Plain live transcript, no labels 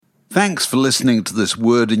Thanks for listening to this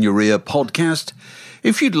Word in Your Ear podcast.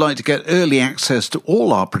 If you'd like to get early access to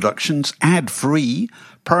all our productions ad-free,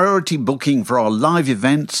 priority booking for our live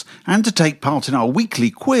events, and to take part in our weekly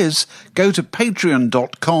quiz, go to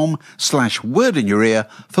patreon.com/wordinyourear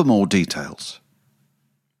for more details.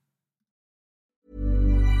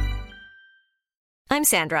 I'm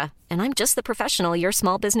Sandra, and I'm just the professional your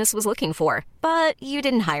small business was looking for. But you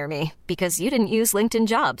didn't hire me because you didn't use LinkedIn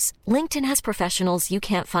Jobs. LinkedIn has professionals you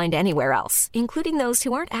can't find anywhere else, including those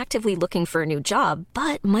who aren't actively looking for a new job,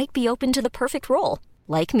 but might be open to the perfect role,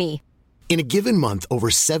 like me. In a given month, over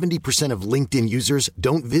 70% of LinkedIn users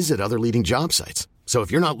don't visit other leading job sites. So if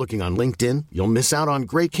you're not looking on LinkedIn, you'll miss out on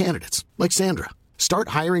great candidates like Sandra. Start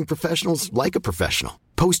hiring professionals like a professional.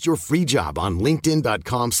 Post your free job on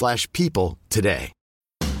linkedin.com/people today.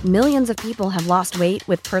 Millions of people have lost weight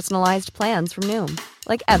with personalized plans from Noom.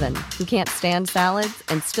 Like Evan, who can't stand salads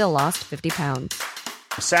and still lost 50 pounds.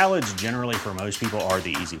 Salads generally for most people are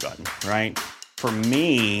the easy button, right? For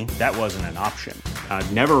me, that wasn't an option. I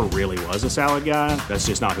never really was a salad guy. That's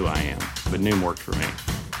just not who I am. But Noom worked for me.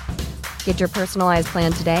 Get your personalized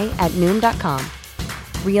plan today at Noom.com.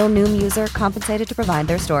 Real Noom user compensated to provide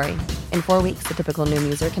their story. In 4 weeks, the typical Noom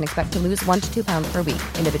user can expect to lose 1 to 2 pounds per week.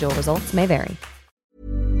 Individual results may vary.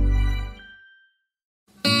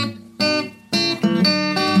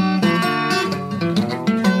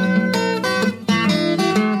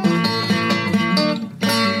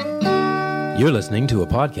 You're listening to a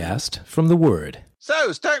podcast from The Word.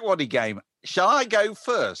 So, Stack Waddy game. Shall I go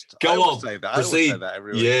first? Go I on. Say that. Proceed. I say that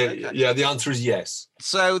every week. Yeah. The answer is yes.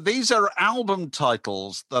 So these are album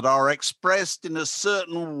titles that are expressed in a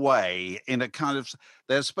certain way, in a kind of,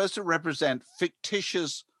 they're supposed to represent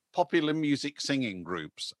fictitious popular music singing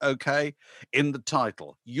groups, okay, in the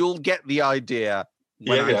title. You'll get the idea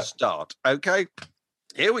when I start, okay?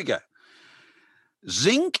 Here we go.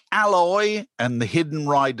 Zinc Alloy and the Hidden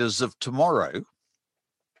Riders of Tomorrow.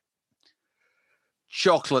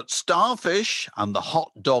 Chocolate Starfish and the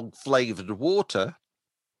Hot Dog Flavored Water.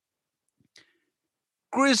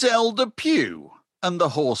 Griselda Pugh and the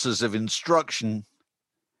Horses of Instruction.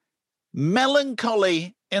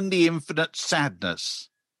 Melancholy and the Infinite Sadness.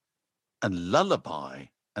 And Lullaby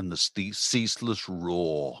and the Ceaseless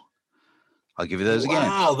Roar. I'll give you those again.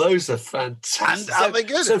 Wow, those are fantastic. And are they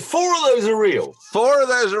good? So 4 of those are real. 4 of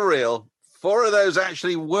those are real. 4 of those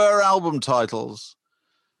actually were album titles.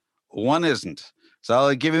 1 isn't. So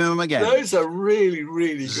I'll give you them again. Those are really,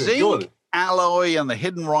 really good. Zinc Alloy and the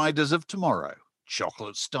Hidden Riders of Tomorrow.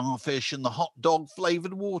 Chocolate Starfish and the Hot Dog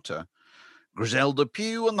Flavored Water. Griselda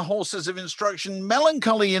Pugh and the Horses of Instruction.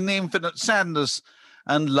 Melancholy and the Infinite Sadness.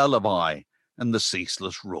 And Lullaby and the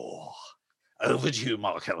Ceaseless Roar. Over to you,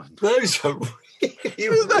 Mark Ellen. Those are really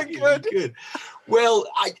good. Well,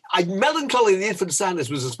 I Melancholy and the Infinite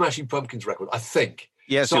Sadness was a Smashing Pumpkins record, I think.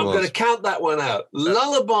 Yes, so it I'm was. going to count that one out.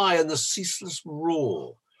 Lullaby and the Ceaseless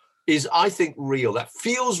Roar is, I think, real. That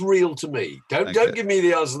feels real to me. Don't give me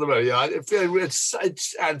the answer at the moment. Yeah, it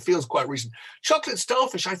feels quite recent. Chocolate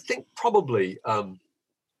Starfish, I think, probably.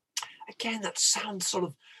 Again, that sounds sort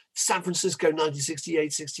of San Francisco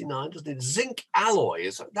 1968, 69, doesn't it? Zinc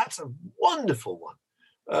Alloy that's a wonderful one.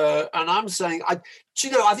 And I'm saying, I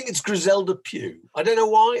think it's Griselda Pugh. I don't know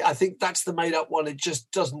why. I think that's the made up one. It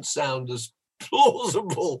just doesn't sound as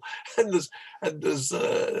plausible and as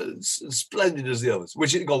splendid as the others.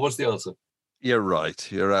 What's the answer? You're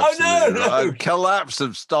right. You're absolutely right. Collapse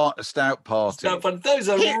of Stout Party. Those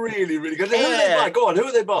are really, really good. Who are they by? Go on. Who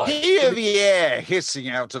are they by? Hear the air hissing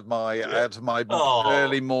out of my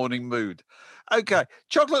early morning mood. Okay,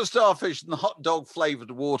 Chocolate Starfish and the Hot Dog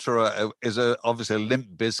Flavored Water is obviously a Limp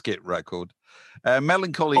Bizkit record.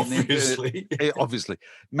 Melancholy, obviously,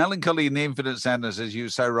 Melancholy and the Infinite Sadness, as you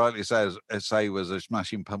so rightly say, was a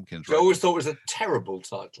Smashing Pumpkins record. I always thought it was a terrible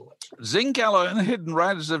title. Actually. Zinc Alloy and the Hidden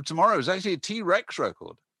Riders of Tomorrow is actually a T-Rex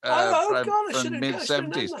record. From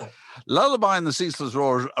mid-70s. Lullaby and the Ceaseless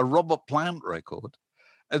Roar is a Robert Plant record.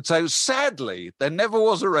 And so, sadly, there never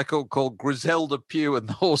was a record called Griselda Pugh and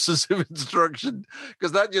the Horses of Instruction,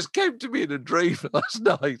 because that just came to me in a dream last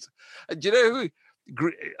night. And you know who?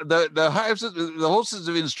 The Horses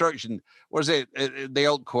of Instruction, was it the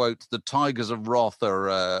old quote, the Tigers of Wrath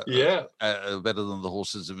are better than the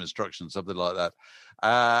Horses of Instruction, something like that.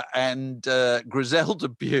 And Griselda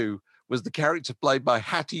Pugh was the character played by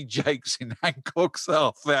Hattie Jakes in Hancock's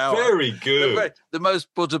Half Hour. Very good. The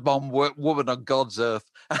most put-upon woman on God's earth.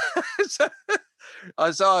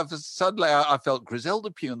 Suddenly I felt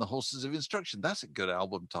Griselda Pugh and the Horses of Instruction. That's a good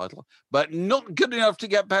album title, but not good enough to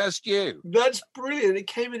get past you. That's brilliant. It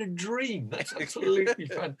came in a dream. That's absolutely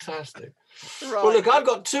fantastic. Right. Well, look, I've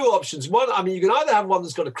got two options. One, I mean, you can either have one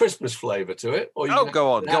that's got a Christmas flavour to it, or you can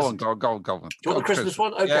go on. Do you want the Christmas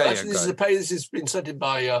one? Okay, actually, this has been sent in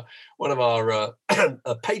by one of our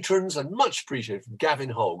patrons and much appreciated from Gavin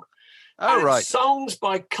Hogg. Oh, right. Songs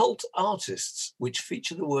by cult artists which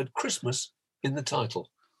feature the word Christmas in the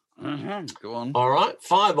title. Go on. All right,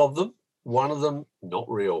 5 of them. One of them not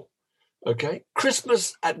real. Okay,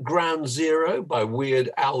 Christmas at Ground Zero by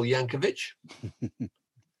Weird Al Yankovic.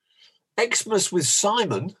 Xmas with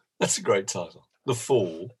Simon. That's a great title. The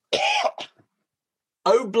Fall.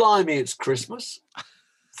 Oh, Blimey, It's Christmas.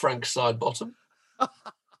 Frank Sidebottom.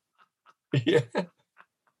 Yeah.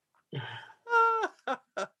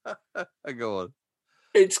 Go on.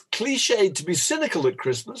 It's cliched to be cynical at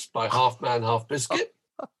Christmas by Half Man, Half Biscuit.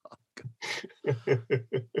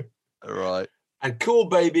 All right. And Cool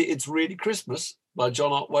Baby, It's Really Christmas by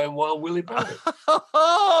John Otway and Wild Willie Barrett.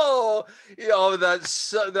 Oh, yeah, that's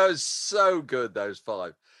so good, those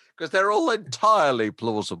 5, because they're all entirely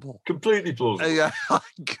plausible. Completely plausible. Yeah,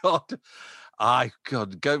 God,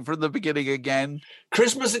 go from the beginning again.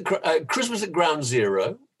 Christmas at Ground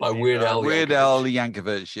Zero by Weird Al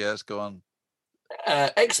Yankovic. Yes, go on.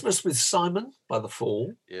 Xmas with Simon by The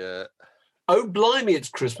Fall. Yeah. Oh, Blimey, It's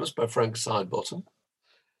Christmas by Frank Sidebottom.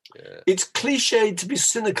 Yeah. It's cliched to be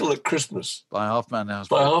cynical at Christmas by Half Man, Half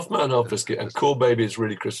Biscuit. And Cool Baby, It's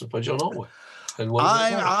Really Christmas by John Otway. And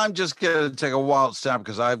I'm just going to take a wild stab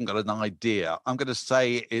because I haven't got an idea. I'm going to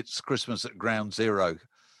say it's Christmas at Ground Zero.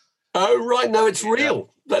 Oh, right. No, it's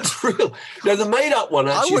real. That's real. No, the made-up one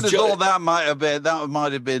actually. I would have thought that might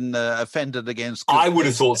have been offended against. I would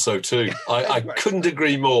have thought so too. I couldn't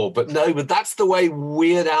agree more. But no, but that's the way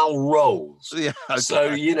Weird Al rolls. Yeah. Okay.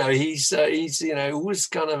 So he's always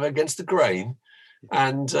kind of against the grain,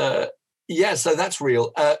 and so that's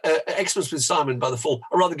real. Xmas with Simon by The Fall.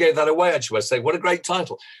 I rather gave that away actually. I say, what a great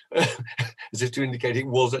title, as if to indicate it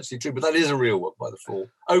was actually true. But that is a real one by The Fall.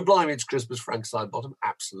 Oh, Blimey, It's Christmas, Frank Sidebottom,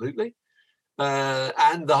 absolutely.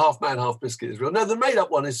 And the Half Man, Half Biscuit is real. No, the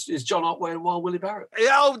made-up one is John Otway and Wild Willie Barrett.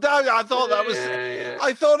 Oh no, I thought that was. Yeah.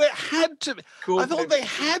 I thought it had to. Cool. I thought they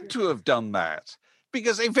had to have done that.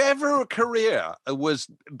 Because if ever a career was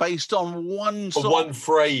based on one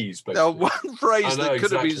phrase, basically. One phrase that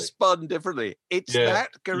could have been spun differently, it's that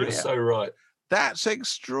career. You're so right. That's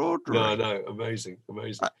extraordinary. No, amazing.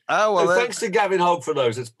 Thanks to Gavin Hogg for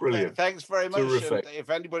those. It's brilliant. Thanks very much. Terrific. If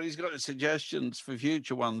anybody's got suggestions for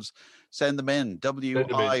future ones, send them in.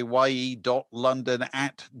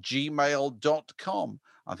 wiye.london@gmail.com.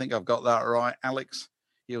 I think I've got that right, Alex.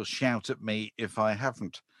 He'll shout at me if I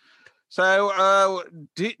haven't. So,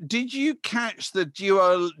 did you catch the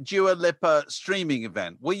Dua Lipa streaming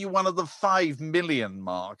event? Were you one of the 5 million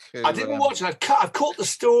mark? I didn't watch it. I've caught the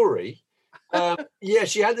story.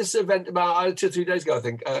 She had this event about 2 or 3 days ago, I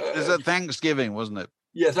think. It was at Thanksgiving, wasn't it?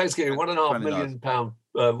 Yeah, Thanksgiving. £1.5 million,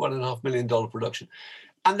 $1.5 million production,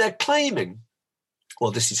 and they're claiming.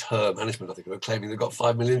 Well, this is her management, I think, are claiming they've got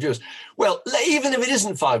 5 million viewers. Well, even if it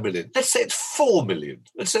isn't 5 million, let's say it's 4 million.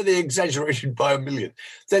 Let's say they exaggerated by 1 million.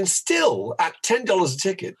 Then still, at $10 a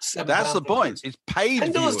ticket, that's the point. It's paid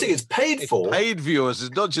 $10 tickets paid for. It's paid viewers.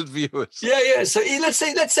 It's not just viewers. Yeah. So let's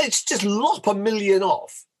say it's just lop $1 million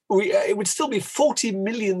off. It would still be $40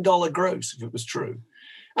 million gross if it was true.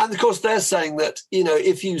 And of course, they're saying that,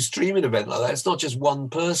 if you stream an event like that, it's not just one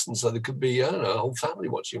person. So there could be, a whole family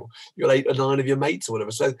watching. You got 8 or 9 of your mates or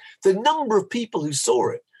whatever. So the number of people who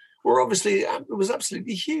saw it was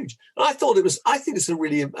absolutely huge. And I think it's a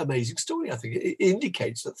really amazing story. I think it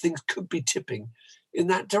indicates that things could be tipping in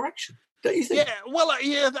that direction. Don't you think? Yeah, well,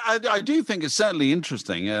 I do think it's certainly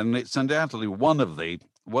interesting. And it's undoubtedly one of the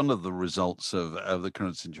results of the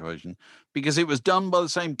current situation, because it was done by the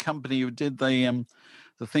same company who did the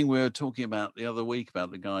thing we were talking about the other week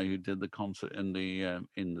about the guy who did the concert in the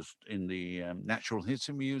Natural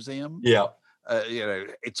History Museum. Yeah,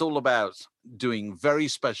 it's all about doing very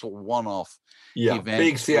special one-off events,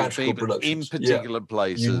 big theatrical productions in particular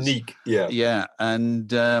places, unique. Yeah,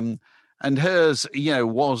 and hers,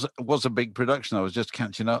 was a big production. I was just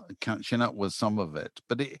catching up with some of it,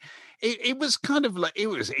 but it was kind of like it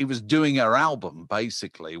was doing her album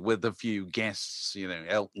basically with a few guests,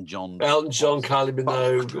 Elton John, Kylie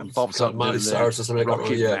Minogue, and Bob Miley Cyrus or something.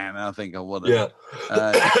 Rocket Man, I think, or whatever.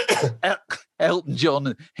 Yeah, Elton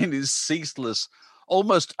John in his ceaseless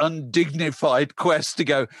almost undignified quest to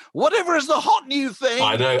go, whatever is the hot new thing.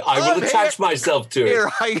 I know. I will attach myself to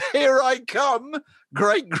it. Here I come,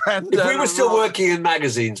 great granddad. If we were still working in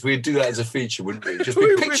magazines, we'd do that as a feature, wouldn't we? Just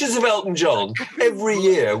be pictures of Elton John every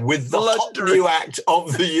year with the hot new act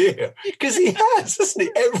of the year. Because he has, hasn't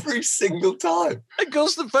he? Every single time. Of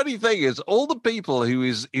course, the funny thing is, all the people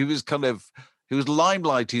whose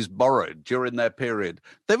limelight is borrowed during their period,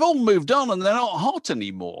 they've all moved on and they're not hot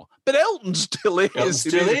anymore. But Elton still is. Elton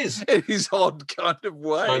still is. In his odd kind of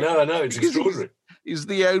way. I know. It's extraordinary. He's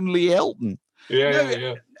the only Elton. Yeah.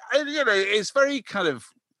 And, it's very kind of,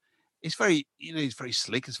 it's very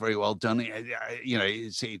slick. It's very well done.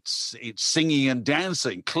 It's singing and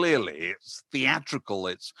dancing. Clearly, it's theatrical.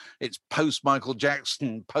 It's post Michael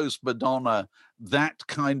Jackson, post Madonna, that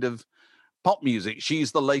kind of pop music.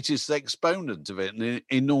 She's the latest exponent of it and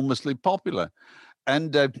enormously popular.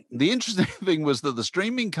 And the interesting thing was that the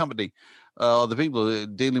streaming company, the people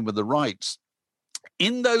dealing with the rights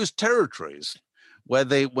in those territories where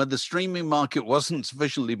the streaming market wasn't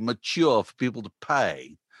sufficiently mature for people to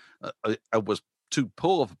pay, was too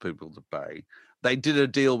poor for people to pay, they did a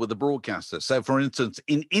deal with the broadcaster. So, for instance,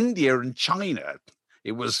 in India and China,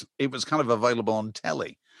 it was kind of available on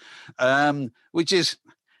telly,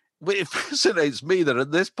 it fascinates me that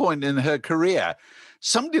at this point in her career,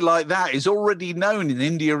 somebody like that is already known in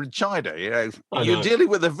India and China. You're dealing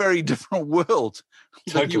with a very different world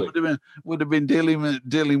than you would have been dealing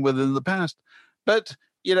with in the past. But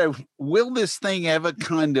will this thing ever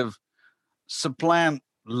kind of supplant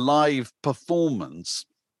live performance?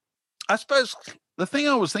 I suppose the thing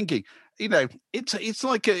I was thinking, it's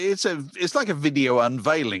like a video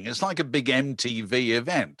unveiling. It's like a big MTV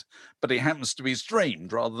event, but it happens to be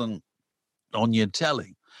streamed rather than on your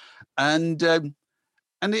telly. And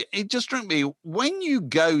it just struck me, when you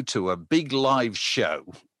go to a big live show,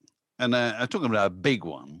 and I'm talking about a big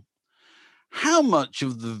one, how much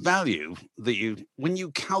of the value when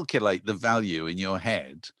you calculate the value in your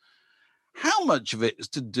head, how much of it is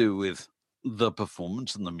to do with the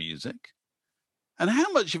performance and the music? And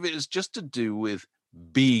how much of it is just to do with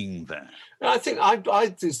being there? I think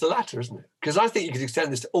it's the latter, isn't it? Because I think you could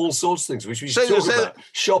extend this to all sorts of things, which we should talk about: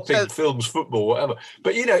 shopping, films, football, whatever.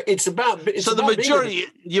 But it's about. The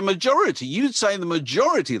majority, you'd say the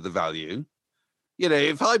majority of the value.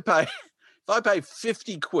 If I pay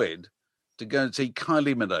 50 quid to go and see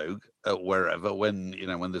Kylie Minogue at wherever, when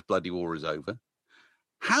this bloody war is over,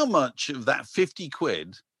 how much of that 50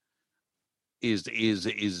 quid is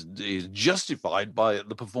justified by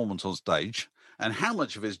the performance on stage, and how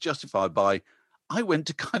much of it is justified by I went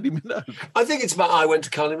to Kylie Minogue? I think it's about I went to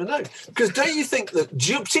Kylie Minogue, because don't you think that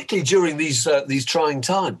particularly during these trying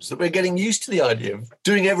times that we're getting used to the idea of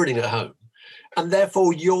doing everything at home, and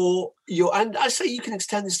therefore you're and I say you can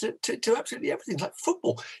extend this to absolutely everything, like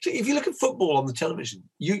football. So if you look at football on the television,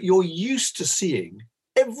 you're used to seeing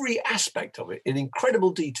every aspect of it in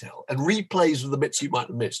incredible detail and replays of the bits you might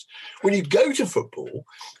have missed. When you go to football,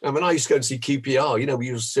 and when I used to go and see QPR, we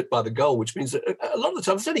used to sit by the goal, which means that a lot of the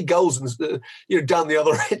time there's only goals down the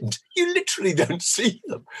other end. You literally don't see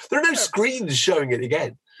them. There are no screens showing it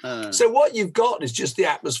again. So what you've got is just the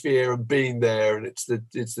atmosphere and being there, and it's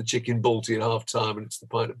the chicken balti at half time, and it's the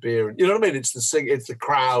pint of beer, and you know what I mean? It's the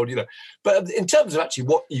crowd, But in terms of actually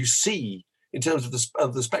what you see, in terms of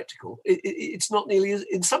the spectacle, it's not nearly as,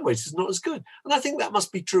 in some ways, it's not as good. And I think that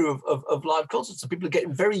must be true of live concerts. So people are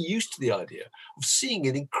getting very used to the idea of seeing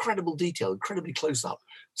in incredible detail, incredibly close up,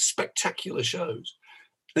 spectacular shows.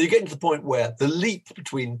 And you're getting to the point where the leap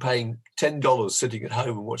between paying $10 sitting at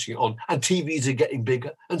home and watching it on, and TVs are getting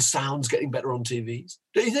bigger and sound's getting better on TVs.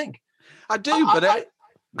 Don't you think? I do,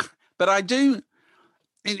 but I do.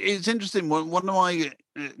 It's interesting. One of my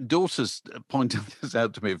daughters pointed this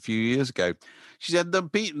out to me a few years ago. She said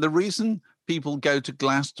the reason people go to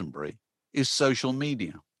Glastonbury is social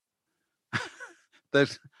media.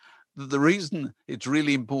 The reason it's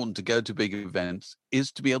really important to go to big events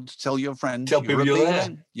is to be able to tell your friends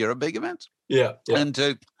you're a big event. Yeah. And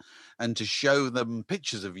to show them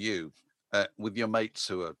pictures of you with your mates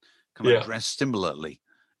who are kind of dressed similarly,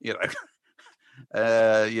 in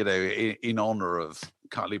honor of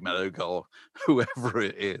Kylie Minogue or whoever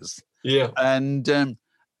it is. Yeah. And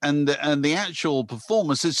the actual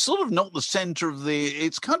performance is sort of not the center of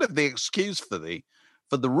it's kind of the excuse for the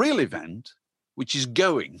real event, which is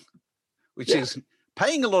going, is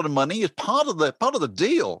paying a lot of money is part of the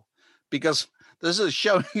deal, because there's a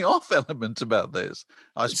showing off element about this.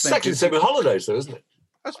 It's exactly the same with holidays, though, isn't it?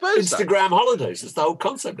 I suppose Instagram holidays. It's the whole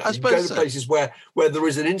concept. You go to places where there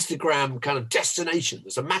is an Instagram kind of destination.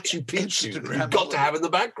 There's a Machu Picchu that you've got to have in the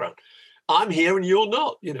background. I'm here and you're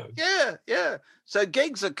not, you know. Yeah. So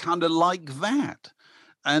gigs are kind of like that.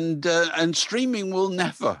 And streaming will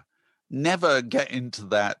never get into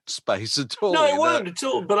that space at all. No, it won't at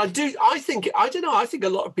all. But I think a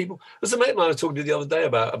lot of people, as a mate of mine I was talking to the other day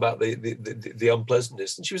about the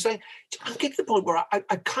unpleasantness, and she was saying, I'm getting to the point where I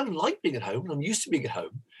kind of like being at home, and I'm used to being at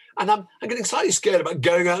home, and I'm getting slightly scared about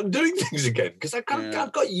going out and doing things again, because I've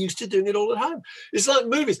got used to doing it all at home. It's like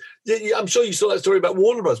movies. I'm sure you saw that story about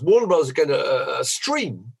Warner Bros. Warner Bros. Are going to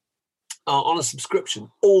stream on a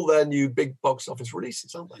subscription all their new big box office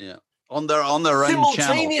releases, aren't they? Yeah. On their own channel.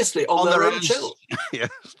 Simultaneously, on their own channel. Yeah.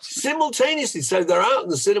 Simultaneously, so they're out in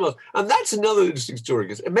the cinemas. And that's another interesting story,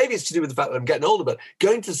 because maybe it's to do with the fact that I'm getting older, but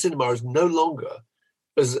going to the cinema is no longer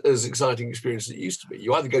as exciting experience as it used to be.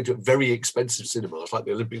 You either go to a very expensive cinemas, like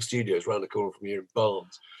the Olympic Studios around the corner from here in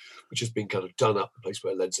Barnes, which has been kind of done up, the place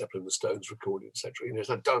where Led Zeppelin and the Stones recorded, etc. You know, it's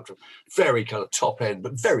not done from very kind of top end,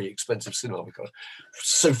 but very expensive cinema with kind of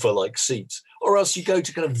sofa-like seats. Or else you go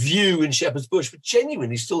to kind of View in Shepherd's Bush, but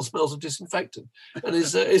genuinely still smells of disinfectant, and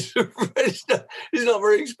it's not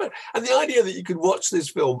very expensive. And the idea that you could watch this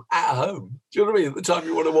film at home, do you know what I mean? At the time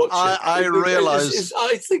you want to watch it, I realise.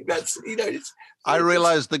 I think that's I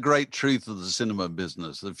realised the great truth of the cinema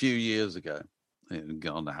business a few years ago.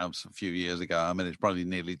 Gone to house a few years ago. I mean, it's probably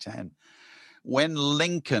nearly 10. When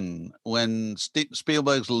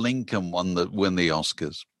Spielberg's Lincoln won the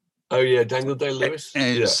Oscars. Oh yeah, Daniel Day-Lewis.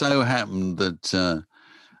 It so happened that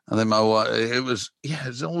I think my wife. It was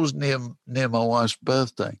always near my wife's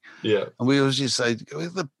birthday. Yeah, and we always just say,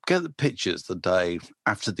 get the pictures the day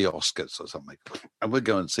after the Oscars or something, and we'll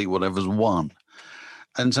go and see whatever's won.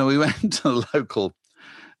 And so we went to a local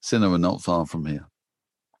cinema not far from here.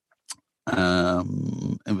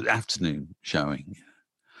 It was afternoon showing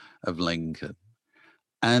of Lincoln,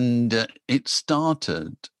 and it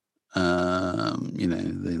started.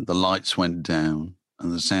 The lights went down,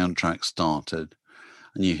 and the soundtrack started,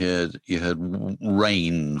 and you heard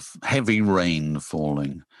rain, heavy rain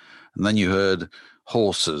falling, and then you heard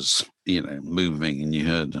horses, moving, and you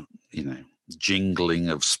heard jingling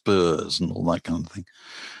of spurs and all that kind of thing,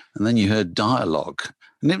 and then you heard dialogue,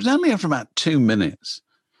 and it was only after about 2 minutes.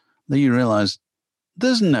 Then you realise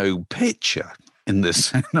there's no picture in this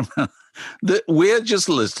cinema. That we're just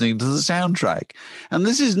listening to the soundtrack, and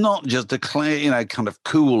this is not just a clear, kind of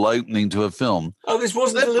cool opening to a film. Oh, this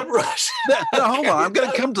wasn't deliberate. No, hold on. I'm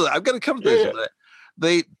going to come to that. I'm going to come to this.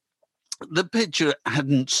 Yeah. The picture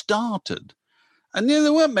hadn't started, and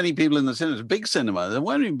there weren't many people in the cinema. It was a big cinema. There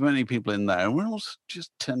weren't many people in there, and we're all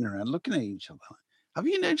just turning around, looking at each other. Have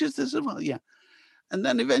you noticed this? Well, yeah. And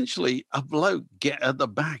then eventually a bloke at the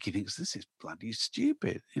back, he thinks, this is bloody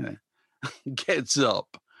stupid, gets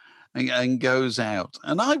up and goes out.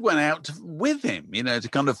 And I went out with him, to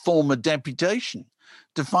kind of form a deputation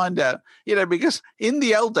to find out, because in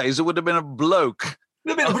the old days, it would have been a bloke.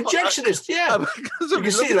 There'd been a projectionist, yeah. You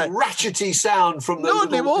can see the ratchety sound from the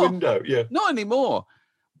little window. Yeah. Not anymore.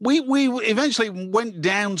 We eventually went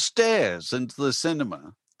downstairs into the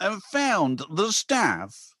cinema and found the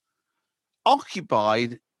staff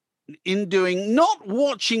occupied in not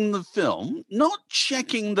watching the film, not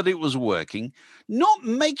checking that it was working, not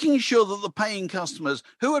making sure that the paying customers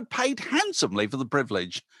who had paid handsomely for the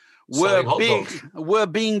privilege were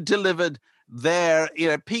being delivered their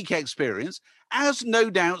peak experience, as no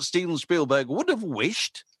doubt Steven Spielberg would have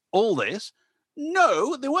wished. All this,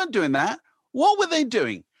 no, they weren't doing that. What were they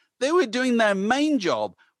doing? They were doing their main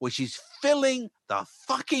job, which is filling the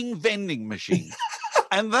fucking vending machine.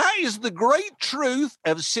 And that is the great truth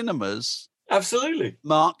of cinemas. Absolutely.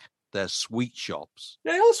 Mark, they're sweet shops.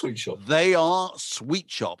 They are sweet shops. They are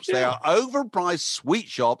sweet shops. Yeah. They are overpriced sweet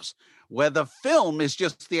shops where the film is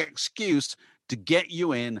just the excuse to get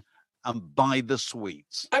you in and buy the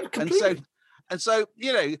sweets. And so,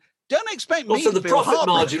 don't expect me to the profit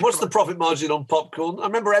margin. What's the profit margin on popcorn? I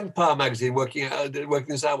remember Empire magazine working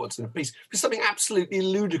this out once in a piece. It was something absolutely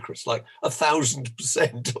ludicrous, like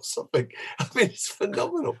 1,000% or something. I mean, it's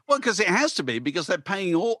phenomenal. Well, because it has to be, because they're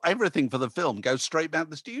paying everything for the film goes straight back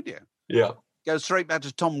to the studio. Yeah, goes straight back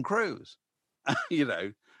to Tom Cruise. So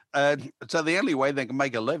the only way they can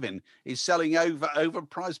make a living is selling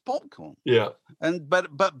overpriced popcorn. Yeah,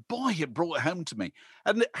 but boy, it brought it home to me,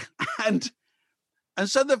 And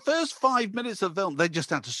so the first 5 minutes of the film, they just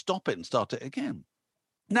had to stop it and start it again.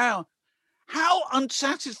 Now, how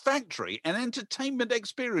unsatisfactory an entertainment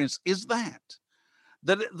experience is that?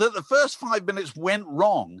 That the first 5 minutes went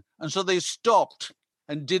wrong, and so they stopped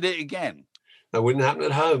and did it again. That wouldn't happen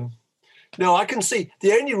at home. No, I can see.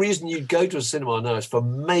 The only reason you'd go to a cinema now is for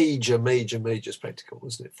major spectacle,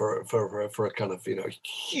 isn't it? For a kind of,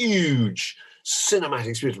 huge cinematic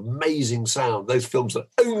experience, amazing sound, those films that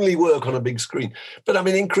only work on a big screen. But I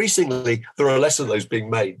mean, increasingly, there are less of those being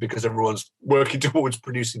made because everyone's working towards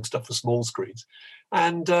producing stuff for small screens.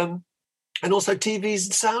 And also TVs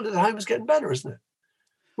and sound at home is getting better, isn't it?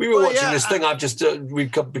 We were watching this thing I've just,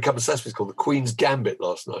 we've become obsessed with, called The Queen's Gambit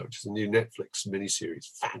last night, which is a new Netflix miniseries.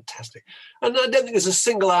 Fantastic. And I don't think there's a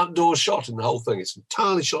single outdoor shot in the whole thing. It's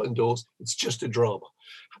entirely shot indoors. It's just a drama.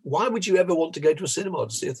 Why would you ever want to go to a cinema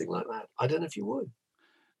to see a thing like that? I don't know if you would.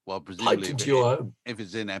 Well, presumably, into your home. If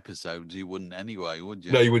it's in episodes, you wouldn't anyway, would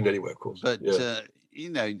you? No, you wouldn't anyway, of course. But, you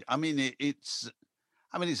know, I mean, it's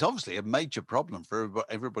obviously a major problem for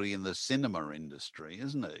everybody in the cinema industry,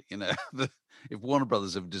 isn't it? You know, if Warner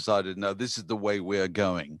Brothers have decided, no, this is the way we're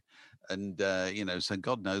going, and, you know, so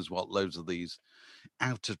God knows what loads of these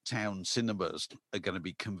out-of-town cinemas are going to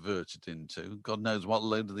be converted into. God knows what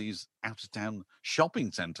load of these out-of-town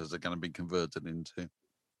shopping centres are going to be converted into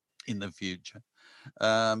in the future.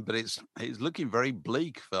 But it's looking very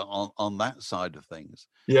bleak on that side of things.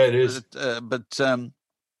 Yeah, it is.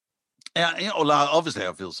 Yeah, you know, obviously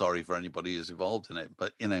I feel sorry for anybody who's involved in it,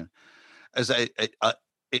 but you know, as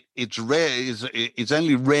it's rare. It's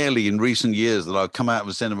only rarely in recent years that I've come out of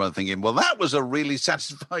a cinema thinking, "Well, that was a really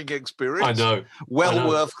satisfying experience." I know.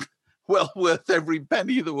 Well worth every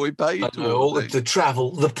penny that we paid. I know. All the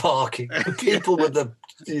travel, the parking, the people with the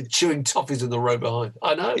chewing toffees in the row behind.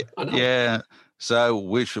 I know. Yeah. So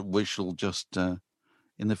we shall just in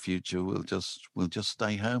the future we'll just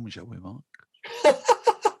stay home, shall we, Mark?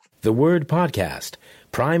 The Word Podcast.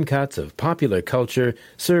 Prime cuts of popular culture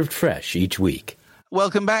served fresh each week.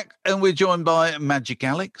 Welcome back, and we're joined by Magic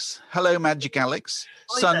Alex. Hello, Magic Alex.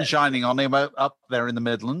 Sun shining on him up there in the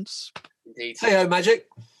Midlands. Indeed. Hey ho, Magic.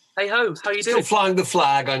 Hey ho, how you Still doing? flying the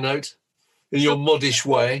flag, I note, in your modish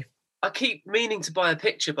way. I keep meaning to buy a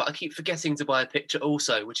picture, but I keep forgetting to buy a picture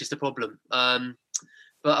also, which is the problem. But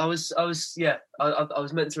I was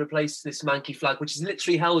meant to replace this manky flag, which is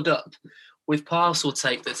literally held up with parcel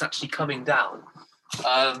tape that's actually coming down.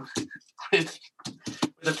 With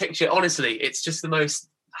a picture, honestly, it's just the most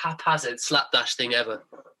haphazard slapdash thing ever.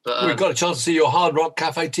 But we've got a chance to see your Hard Rock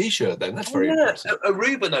Cafe T-shirt then. That's very impressive.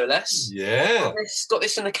 Aruba, no less. Yeah. Got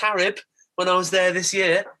this in the Carib when I was there this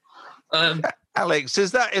year. Alex,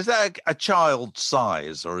 is that a child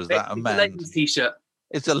size or is that a man? It's a ladies' T-shirt.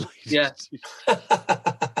 It's a ladies' T-shirt.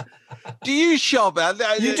 Do you shop?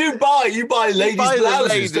 You buy ladies'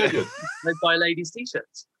 blouses, don't you? I buy ladies'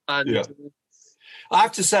 T-shirts. And I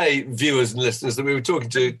have to say, viewers and listeners, that we were talking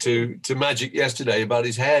to Magic yesterday about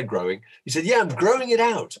his hair growing. He said, "Yeah, I'm growing it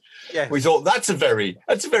out." Yeah. We thought that's a very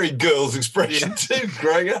girl's expression too.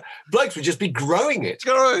 Growing it. Blokes would just be growing it.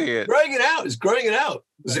 Growing it out. It's growing it out.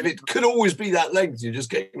 As if it could always be that length. You're just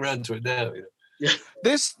getting around to it now. You know? Yeah.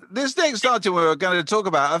 This next item we were going to talk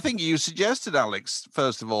about, I think you suggested, Alex,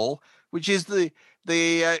 first of all, which is the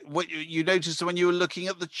what you noticed when you were looking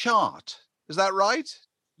at the chart. Is that right?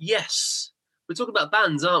 Yes. We're talking about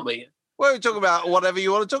bands, aren't we? Well, we're talking about whatever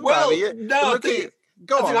you want to talk about. No, it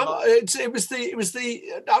was the.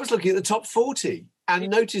 I was looking at the top 40 and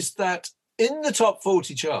noticed that in the top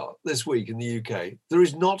 40 chart this week in the UK, there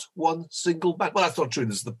is not one single band. Well, that's not true.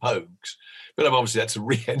 There's the Pogues, but obviously that's a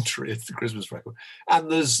re-entry. It's the Christmas record, and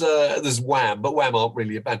there's Wham, but Wham aren't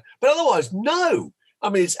really a band. But otherwise, no. I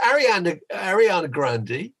mean, it's Ariana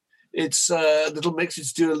Grande. It's Little Mix.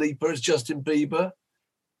 It's Dua Lipa. It's Justin Bieber.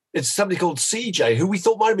 It's somebody called CJ, who we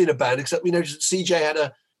thought might have been a band, except we noticed that CJ had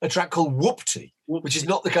a track called Whoopty, which is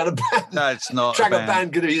not the kind of band. No, it's not. Track a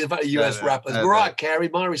band going to be about a US rapper. Mariah Carey,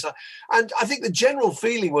 Miley Cyrus. And I think the general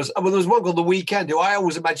feeling was, there was one called The Weeknd, who I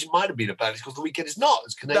always imagined might have been a band. It's because The Weeknd is not.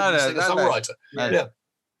 It's a Canadian singer-songwriter. Yeah.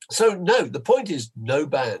 So, no, the point is no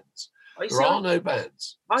bands. There are no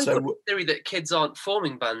bands. I've got a theory that kids aren't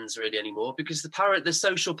forming bands really anymore because the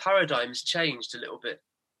social paradigm's changed a little bit.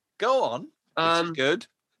 Go on. This is good.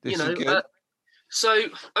 This is good. So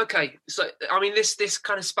I mean, this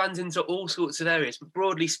kind of spans into all sorts of areas, but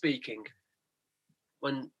broadly speaking,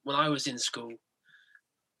 when I was in school,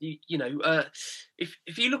 if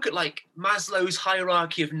you look at like Maslow's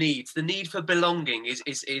hierarchy of needs, the need for belonging is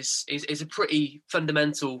a pretty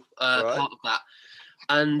fundamental part of that,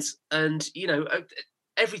 and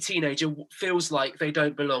every teenager feels like they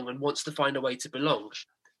don't belong and wants to find a way to belong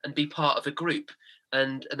and be part of a group.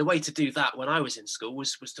 And the way to do that when I was in school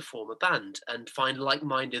was to form a band and find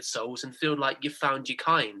like-minded souls and feel like you've found your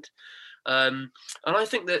kind. And I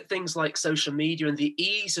think that things like social media and the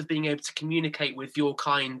ease of being able to communicate with your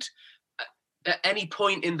kind at any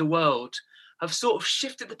point in the world have sort of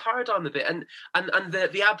shifted the paradigm a bit. And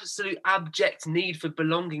the absolute abject need for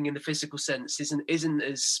belonging in the physical sense isn't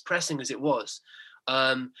as pressing as it was.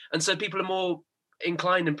 And so people are more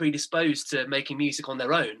inclined and predisposed to making music on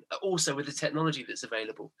their own, also with the technology that's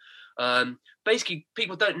available. Basically,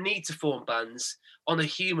 people don't need to form bands on a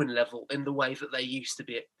human level in the way that they used to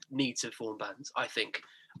need to form bands, I think.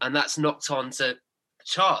 And that's knocked on to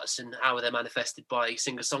charts and how they're manifested by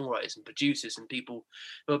singer-songwriters and producers and people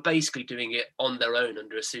who are basically doing it on their own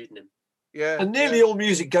under a pseudonym. Yeah, and nearly all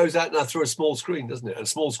music goes out now through a small screen, doesn't it? And a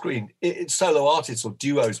small screen, it's solo artists or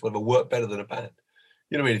duos, whatever, work better than a band.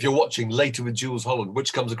 You know what I mean? If you're watching Later with Jools Holland,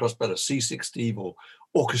 which comes across better, C6 Steve or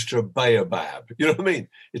Orchestra Baobab? You know what I mean?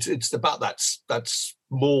 It's about that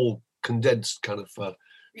small, condensed kind of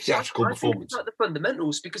theatrical performance. It's like the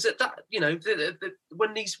fundamentals, because at that, you know,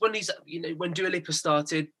 when Dua Lipa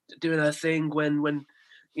started doing her thing, when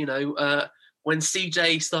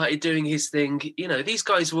CJ started doing his thing, you know, these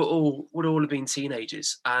guys would all have been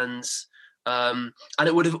teenagers, and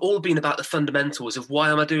it would have all been about the fundamentals of why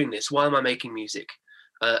am I doing this? Why am I making music?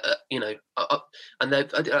 And I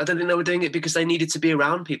don't think they were doing it because they needed to be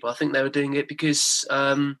around people. I think they were doing it because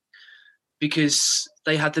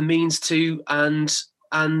they had the means to, and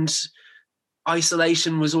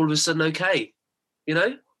isolation was all of a sudden okay. You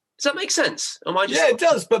know? Does that make sense? Yeah, it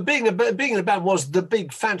does. But being in a band was the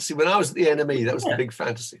big fantasy. When I was at the NME, that was the big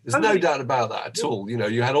fantasy. There's no doubt about that at all. You know,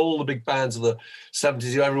 you had all the big bands of the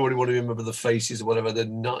 70s. Everybody wanted to remember the Faces or whatever.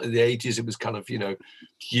 Then in the 80s, it was kind of, you know,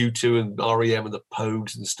 U2 and REM and the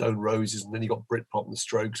Pogues and the Stone Roses. And then you got Britpop and the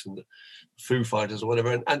Strokes and the Foo Fighters or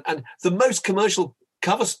whatever. And the most commercial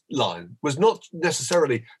cover line was not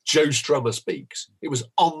necessarily Joe Strummer Speaks. It was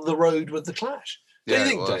On the Road with the Clash. Do you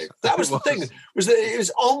think, Dave? That was the thing. Was that it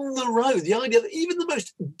was on the road. The idea that even the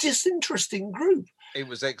most disinteresting group, it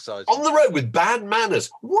was exciting. On the road with Bad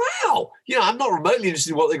Manners. Wow. You know, I'm not remotely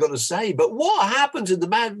interested in what they've got to say, but what happens in the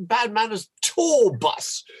Bad Manners tour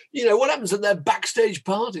bus? You know, what happens at their backstage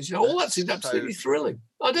parties? You know, all that seemed absolutely thrilling.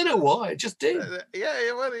 I don't know why. It just did. Well,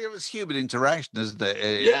 it was human interaction, isn't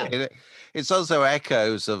it? It's also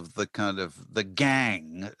echoes of the kind of the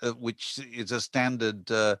gang, which is a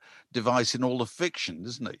standard device in all of fiction,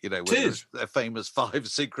 isn't it? You know, whether it's the famous 5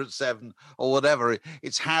 Secret 7 or whatever.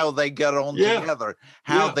 It's how they get on together,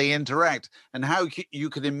 how they interact, and how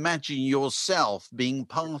you can imagine yourself being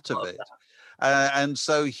part of it. And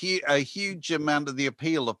so a huge amount of the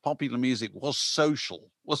appeal of popular music was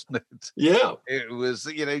social, wasn't it? Yeah. It was,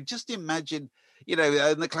 you know, just imagine, you know,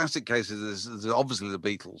 in the classic cases, there's obviously the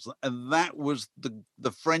Beatles, and that was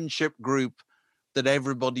the friendship group that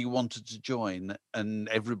everybody wanted to join and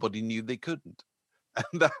everybody knew they couldn't.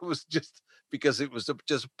 And that was just because it was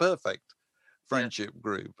just a perfect friendship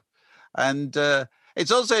group. And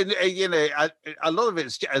it's also, you know, a lot of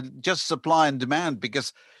it's just supply and demand,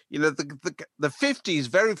 because, you know, the 50s,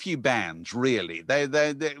 very few bands really. They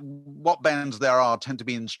what bands there are tend to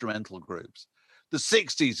be instrumental groups. The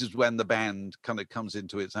 60s is when the band kind of comes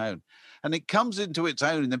into its own, and it comes into its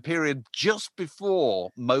own in the period just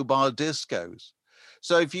before mobile discos.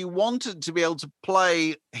 So if you wanted to be able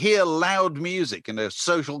to hear loud music in a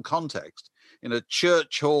social context, in a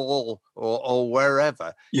church hall or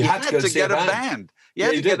wherever, you had to get a band. You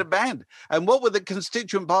had to get a band. And what were the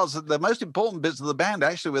constituent parts? The most important bits of the band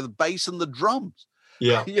actually were the bass and the drums.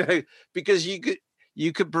 Yeah. You know, because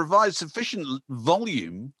you could provide sufficient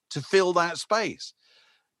volume to fill that space,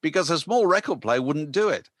 because a small record player wouldn't do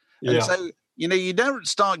it. Yeah. And so, you know, you don't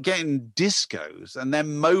start getting discos and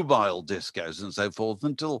then mobile discos and so forth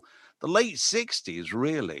until the late 60s,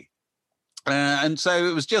 really. And so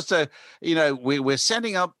it was just we're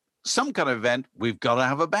setting up some kind of event. We've got to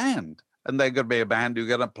have a band, and they're going to be a band who's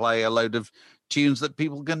going to play a load of tunes that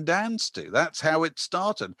people can dance to. That's how it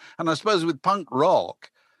started. And I suppose with punk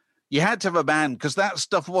rock, you had to have a band because that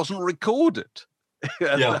stuff wasn't recorded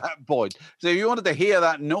at that point. So if you wanted to hear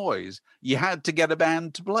that noise, you had to get a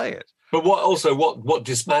band to play it. But what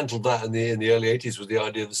dismantled that in the early 80s was the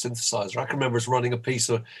idea of the synthesizer. I can remember us running a piece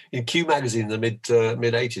in Q magazine in the mid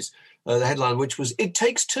 80s, the headline, which was "It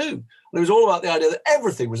Takes Two," and it was all about the idea that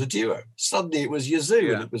everything was a duo. Suddenly it was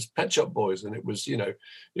Yazoo and it was Pet Shop Boys and it was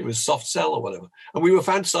Soft Cell or whatever. And we were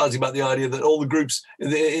fantasizing about the idea that all the groups in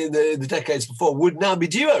the decades before would now be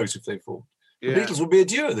duos if they formed. The Beatles would be a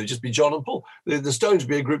duo; they'd just be John and Paul. The Stones would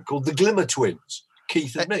be a group called the Glimmer Twins,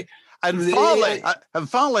 Keith and Mick. And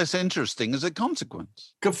far less interesting as a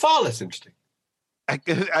consequence. Far less interesting.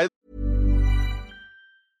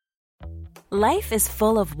 Life is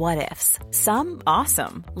full of what-ifs. Some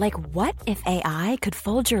awesome, like what if AI could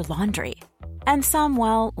fold your laundry? And some,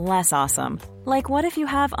 well, less awesome, like what if you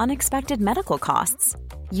have unexpected medical costs?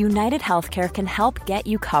 United Healthcare can help get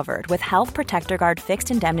you covered with Health Protector Guard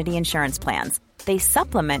fixed indemnity insurance plans. They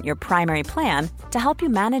supplement your primary plan to help you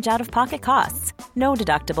manage out-of-pocket costs. No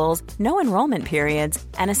deductibles, no enrollment periods,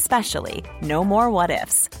 and especially no more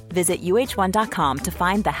what-ifs. Visit UH1.com to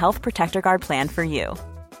find the Health Protector Guard plan for you.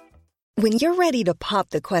 When you're ready to pop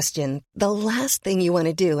the question, the last thing you want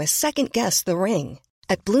to do is second-guess the ring.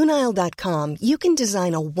 At BlueNile.com, you can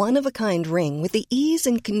design a one-of-a-kind ring with the ease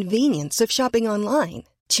and convenience of shopping online.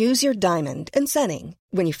 Choose your diamond and setting.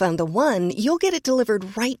 When you find the one, you'll get it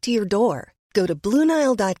delivered right to your door. Go to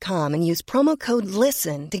BlueNile.com and use promo code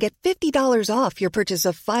LISTEN to get $50 off your purchase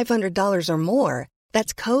of $500 or more.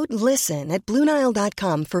 That's code LISTEN at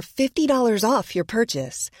BlueNile.com for $50 off your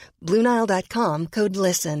purchase. BlueNile.com, code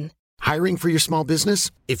LISTEN. Hiring for your small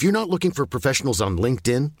business? If you're not looking for professionals on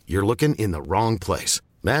LinkedIn, you're looking in the wrong place.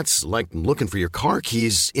 That's like looking for your car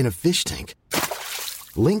keys in a fish tank.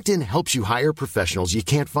 LinkedIn helps you hire professionals you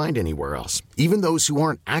can't find anywhere else, even those who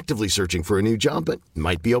aren't actively searching for a new job but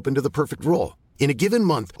might be open to the perfect role. In a given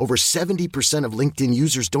month, over 70% of LinkedIn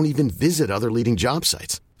users don't even visit other leading job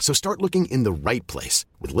sites. So start looking in the right place.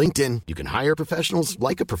 With LinkedIn, you can hire professionals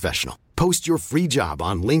like a professional. Post your free job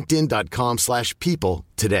on linkedin.com/people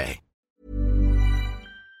today.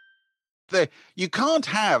 You can't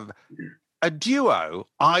have a duo,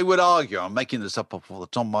 I would argue, I'm making this up off the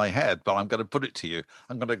top of my head, but I'm going to put it to you.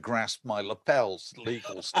 I'm going to grasp my lapels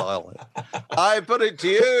legal style. I put it to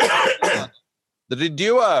you that a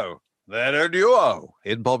duo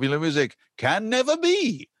in popular music can never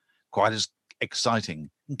be quite as exciting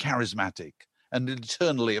and charismatic and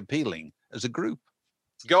eternally appealing as a group.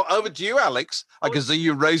 Go over to you, Alex. I can see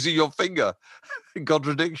you raising your finger in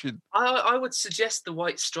contradiction. I would suggest the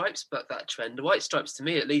White Stripes back that trend. The White Stripes, to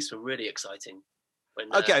me at least, were really exciting.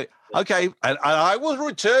 Okay. And I will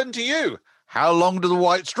return to you. How long do the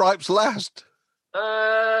White Stripes last?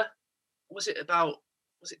 Was it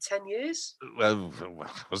 10 years? Well,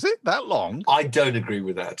 was it that long? I don't agree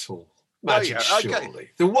with that at all. Magic, Okay.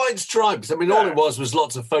 surely. The White Stripes, I mean, all it was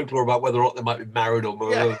lots of folklore about whether or not they might be married or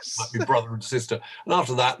might be brother and sister. And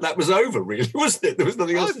after that was over, really, wasn't it? There was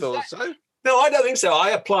nothing else. I thought so. No, I don't think so.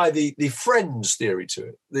 I apply the Friends theory to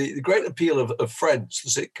it. The great appeal of Friends,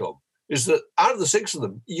 the sitcom, is that out of the six of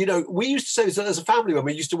them, we used to say this as a family when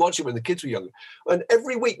we used to watch it when the kids were younger. And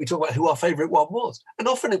every week we talk about who our favourite one was. And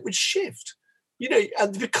often it would shift.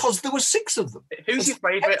 And because there were six of them. Who's your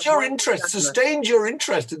favourite? Sustained your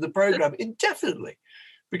interest in the programme indefinitely.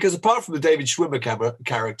 Because apart from the David Schwimmer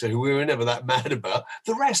character, who we were never that mad about,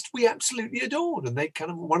 the rest we absolutely adored. And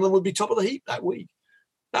one of them would be top of the heap that week.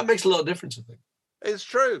 That makes a lot of difference, I think. It's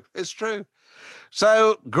true.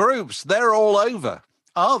 So groups, they're all over,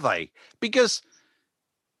 are they? Because,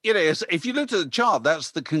 if you look at the chart, that's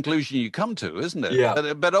the conclusion you come to, isn't it?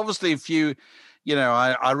 Yeah. But obviously, if you...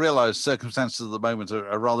 I realize circumstances at the moment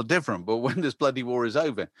are rather different, but when this bloody war is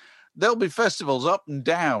over, there'll be festivals up and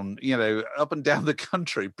down the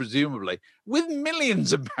country, presumably, with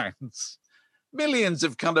millions of bands, millions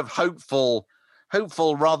of kind of hopeful,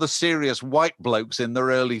 rather serious white blokes in their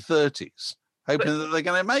early 30s, hoping that they're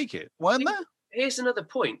going to make it, weren't there? Here's another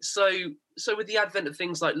point. So with the advent of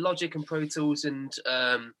things like Logic and Pro Tools and,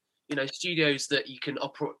 studios that you can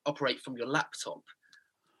operate from your laptop,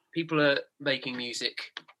 people are making music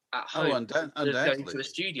at home, going to a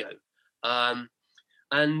studio,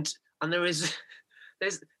 and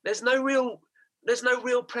there's no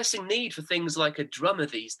real pressing need for things like a drummer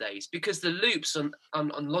these days, because the loops on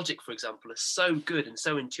Logic, for example, are so good and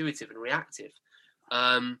so intuitive and reactive.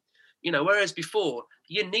 Whereas before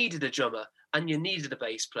you needed a drummer and you needed a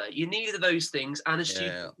bass player, you needed those things and a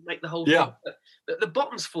studio to make the whole thing. But the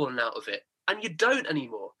bottom's fallen out of it, and you don't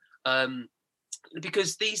anymore.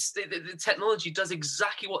 Because the technology does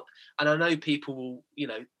exactly what, and I know people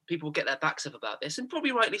will get their backs up about this, and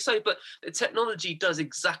probably rightly so, but the technology does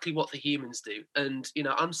exactly what the humans do. And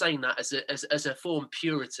I'm saying that as a former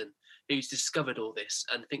Puritan who's discovered all this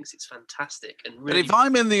and thinks it's fantastic. And really, but if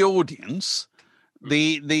I'm in the audience,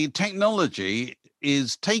 the technology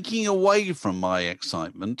is taking away from my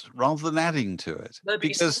excitement rather than adding to it. No,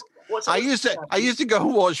 because I used to go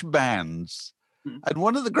and watch bands. And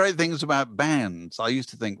one of the great things about bands, I used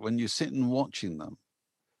to think, when you're sitting watching them,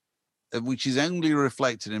 which is only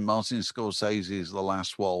reflected in Martin Scorsese's The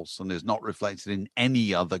Last Waltz and is not reflected in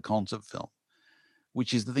any other concert film,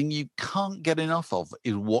 which is the thing you can't get enough of,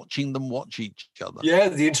 is watching them watch each other. Yeah,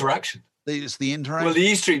 the interaction. It's the interaction. Well, the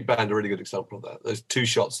E Street Band are a really good example of that. There's two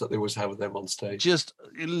shots that they always have of them on stage. Just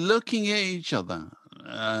looking at each other.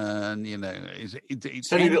 And it's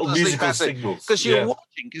sending little musical signals because you're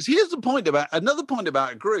watching. Because here's another point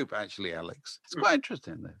about a group, actually, Alex. It's quite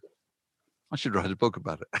interesting. I should write a book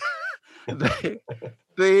about it.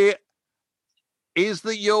 Is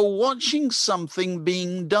that you're watching something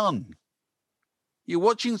being done. You're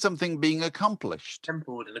watching something being accomplished,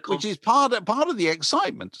 which is part of the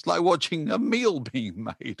excitement. It's like watching a meal being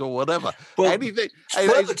made or whatever. Well, anything.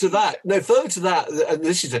 Further to that, and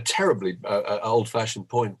this is a terribly old-fashioned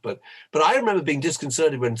point, but I remember being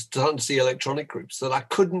disconcerted when starting to see electronic groups that I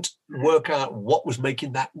couldn't work out what was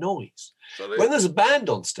making that noise. When there's a band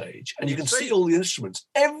on stage and you can see all the instruments,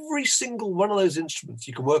 every single one of those instruments,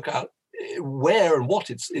 you can work out where and what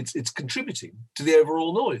it's contributing to the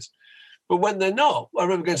overall noise. But when they're not, I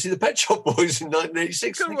remember going to see the Pet Shop Boys in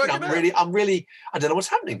 1986. Thinking, I don't know what's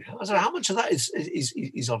happening now. I don't know how much of that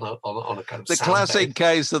is on a kind of the classic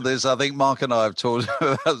case of this. I think Mark and I have talked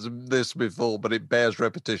about this before, but it bears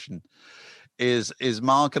repetition. Is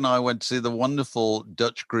Mark and I went to see the wonderful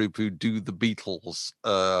Dutch group who do the Beatles.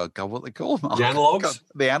 God, what they call them? The Analogues. God,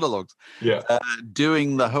 the Analogues. Yeah.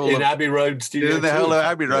 Doing the whole in Abbey Road studio. Doing the whole of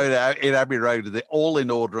Abbey Road in Abbey Road. They're all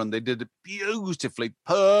in order, and they did it beautifully,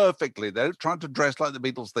 perfectly. They don't try to dress like the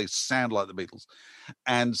Beatles; they sound like the Beatles.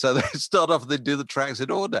 And so they start off. They do the tracks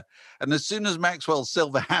in order, and as soon as Maxwell's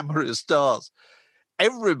Silver Hammer starts,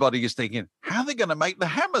 everybody is thinking, "How are they going to make the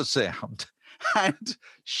hammer sound?" And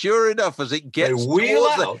sure enough, as it gets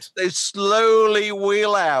they slowly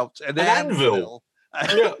wheel out an anvil.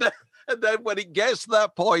 Yeah. And then when it gets to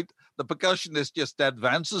that point, the percussionist just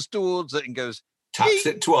advances towards it and goes, taps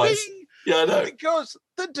it twice. Ding. Yeah, I know. Because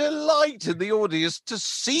the delight in the audience to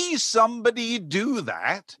see somebody do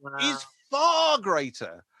that is far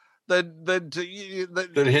greater than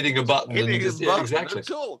hitting a button. Exactly.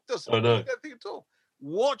 At all. I know. Nothing at all.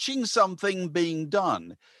 Watching something being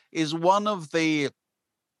done is one of the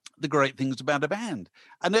great things about a band,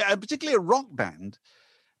 and particularly a rock band,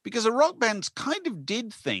 because a rock band kind of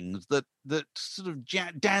did things that sort of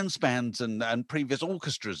dance bands and previous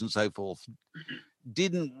orchestras and so forth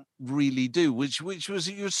didn't really do, which was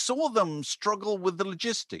you saw them struggle with the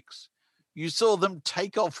logistics. You saw them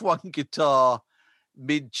take off one guitar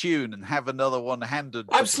mid-tune and have another one handed.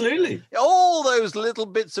 Absolutely. All those little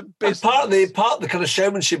bits of business. And part of the kind of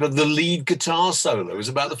showmanship of the lead guitar solo is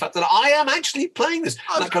about the fact that I am actually playing this.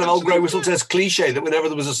 That kind of old grey whistle test cliche that whenever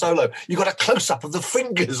there was a solo, you got a close-up of the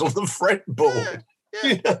fingers on the fretboard. Yeah.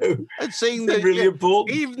 You know, and seeing it's really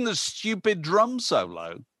important. Even the stupid drum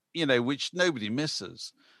solo, which nobody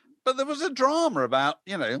misses. But there was a drama about,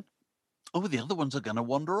 the other ones are going to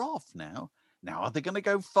wander off now. Now, are they going to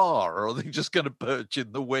go far, or are they just going to perch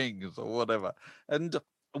in the wings or whatever? And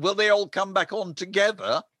will they all come back on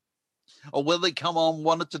together, or will they come on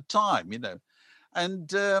one at a time,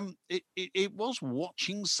 And it was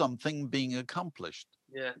watching something being accomplished.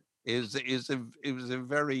 Yeah. It was a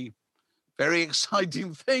very, very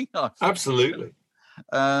exciting thing. Absolutely.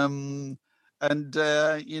 We'll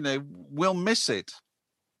miss it.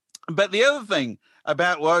 But the other thing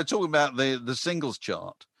about, we're talking about the singles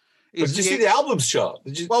chart. Did you see the albums chart?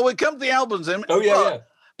 Well, we come to the albums then. Oh, yeah.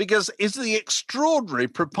 Because it's the extraordinary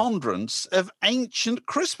preponderance of ancient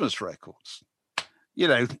Christmas records.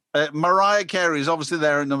 Mariah Carey is obviously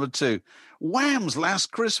there at number 2. Wham's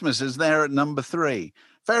Last Christmas is there at number 3.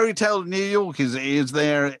 Fairy Tale of New York is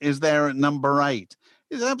there at number 8.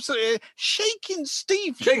 It's absolutely Shakin'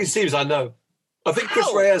 Stevens. Shakin' Stevens, I know. I think Chris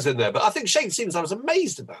Rea's in there, but I think Shakin' Stevens I was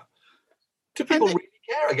amazed about. Do people really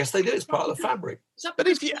care? I guess they do. It's part of the fabric. But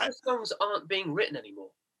if songs aren't being written anymore,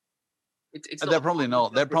 they're probably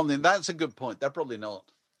not. That's a good point. They're probably not.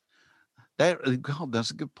 God,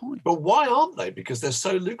 that's a good point. But why aren't they? Because they're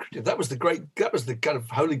so lucrative. That was the kind of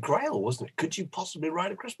holy grail, wasn't it? Could you possibly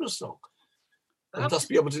write a Christmas song and thus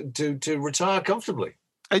be able to retire comfortably?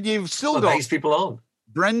 And you've still got base people on.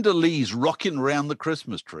 Brenda Lee's "Rocking Around the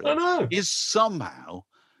Christmas Tree." I know. Is somehow,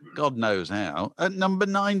 God knows how, at number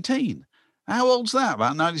 19. How old's that?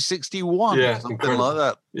 About 1961, yeah, something incredible. like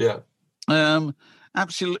that. Yeah.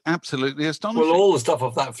 Absolutely astonishing. Well, all the stuff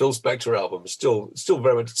off that Phil Spector album is still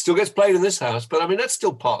very much still gets played in this house, but I mean that's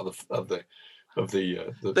still part of the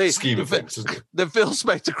scheme of things, isn't it? The Phil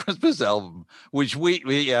Spector Christmas album, which we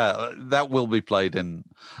that will be played in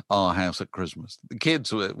our house at Christmas. The kids,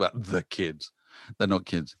 they're not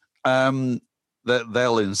kids.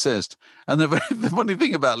 They'll insist. And the funny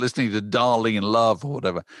thing about listening to "Darling in Love" or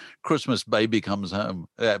whatever, "Christmas Baby Comes Home,"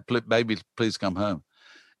 "Baby Please Come Home,"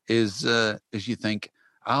 is you think,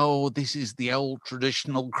 oh, this is the old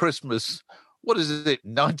traditional Christmas. What is it,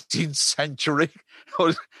 19th century?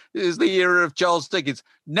 Or is the era of Charles Dickens?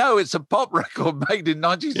 No, it's a pop record made in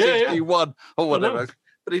 1961 or whatever.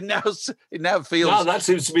 But it now feels. No, that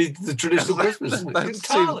seems to be the traditional Christmas, isn't it?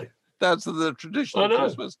 Entirely. That's the traditional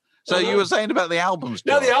Christmas. So you were saying about the albums?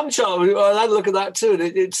 No, John? the album chart. I had a look at that too, and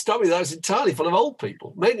it struck me that it's entirely full of old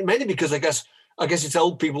people. Mainly because I guess it's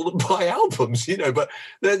old people that buy albums, But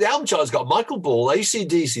the album chart's got Michael Ball,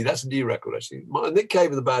 AC/DC. That's a new record actually. Nick Cave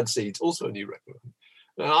and the Bad Seeds, also a new record.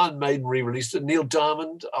 Iron Maiden re-released it. Neil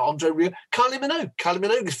Diamond, Andre Rieu, Kylie Minogue. Kylie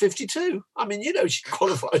Minogue is 52. I mean, she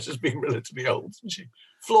qualifies as being relatively old, doesn't she?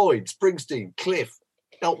 Floyd, Springsteen, Cliff,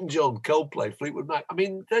 Elton John, Coldplay, Fleetwood Mac. I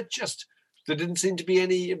mean, there didn't seem to be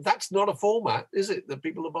any. That's not a format, is it, that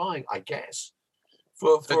people are buying, I guess,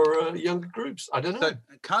 for younger groups? I don't know. So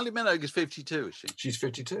Kylie Minogue is 52, is she? She's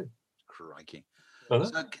 52. Crikey.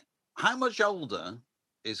 So how much older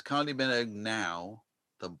is Kylie Minogue now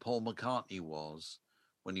than Paul McCartney was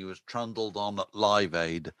when he was trundled on at Live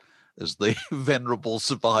Aid as the venerable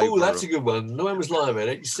survivor? Oh, that's a good one. When was Live Aid?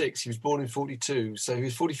 86. He was born in 42, so he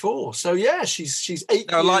was 44. So yeah, she's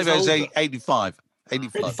 8 years Live Aid's older. 85.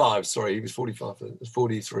 85, sorry, he was 45. It was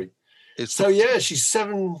 43. So yeah, she's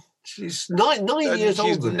 7. She's nine years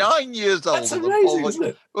older. She's 9 years older. That's amazing, isn't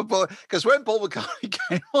it? Because when Paul McCartney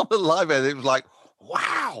came on the Live Aid, it was like,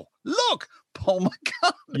 wow, look, Paul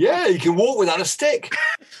McCartney. Yeah, he can walk without a stick.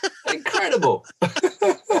 Incredible.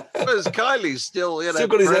 Whereas Kylie's still, still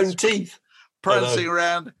got his own teeth. Prancing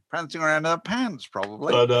around her pants,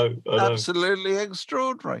 probably. I know. Absolutely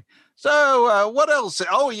extraordinary. So what else?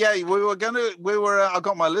 Oh yeah, I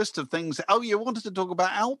got my list of things. Oh, you wanted to talk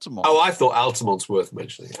about Altamont. Oh, I thought Altamont's worth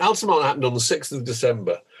mentioning. Altamont happened on the 6th of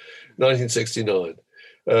December, 1969,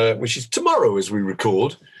 which is tomorrow as we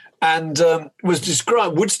record, and was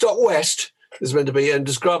described, Woodstock West is meant to be, and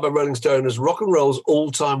described by Rolling Stone as rock and roll's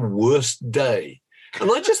all-time worst day. And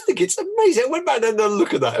I just think it's amazing. I went back and had a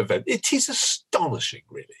look at that event. It is astonishing,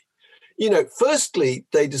 really. Firstly,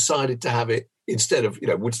 they decided to have it, instead of,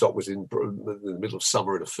 Woodstock was in the middle of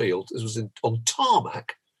summer in a field. This was on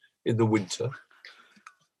tarmac in the winter.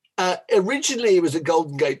 Originally, it was at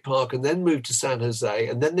Golden Gate Park and then moved to San Jose.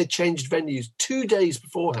 And then they changed venues 2 days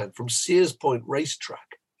beforehand from Sears Point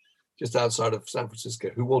Racetrack, just outside of San Francisco,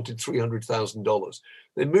 who wanted $300,000.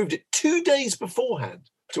 They moved it 2 days beforehand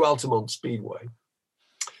to Altamont Speedway.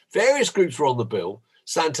 Various groups were on the bill.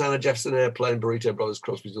 Santana, Jefferson Airplane, Burrito Brothers,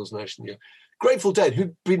 Crosby, Stills, Nash & Young. Grateful Dead,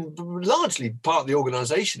 who'd been largely part of the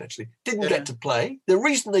organisation, actually, didn't get to play. The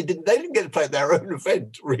reason they didn't get to play at their own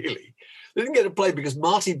event, really. They didn't get to play because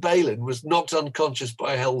Marty Balin was knocked unconscious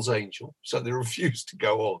by a Hell's Angel, so they refused to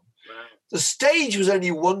go on. Wow. The stage was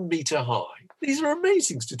only 1 metre high. These are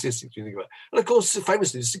amazing statistics when you think about it. And of course,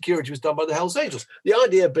 famously, the security was done by the Hells Angels. The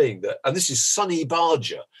idea being that, and this is Sonny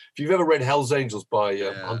Barger. If you've ever read Hells Angels by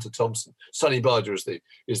Hunter Thompson, Sonny Barger is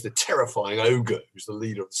the terrifying ogre who's the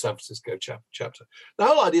leader of the San Francisco chapter. The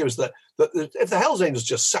whole idea is that if the Hells Angels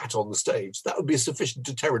just sat on the stage, that would be a sufficient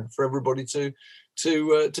deterrent for everybody to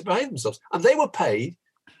behave themselves. And they were paid.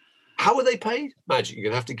 How were they paid? Magic, you're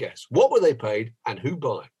going to have to guess. What were they paid and who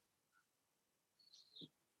by?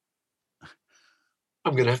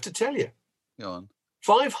 I'm going to have to tell you. Go on.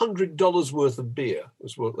 $500 worth of beer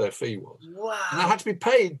was what their fee was. Wow. And that had to be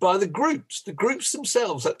paid by the groups. The groups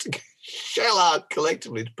themselves had to shell out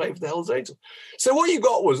collectively to pay for the Hells Angels. So what you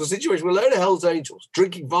got was a situation where a load of Hells Angels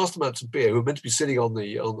drinking vast amounts of beer, who were meant to be sitting on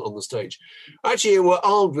the stage, actually were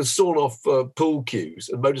armed with sawn-off pool cues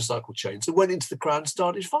and motorcycle chains and went into the crowd and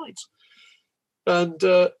started fights. And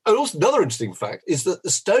also another interesting fact is that the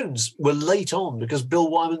Stones were late on because Bill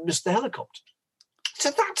Wyman missed the helicopter. So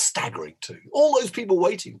that's staggering too. All those people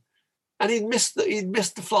waiting, and he'd missed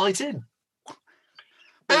the flight in.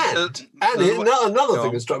 And another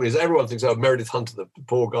thing that struck me is everyone thinks, Meredith Hunter, the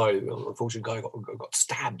poor guy, unfortunate guy, got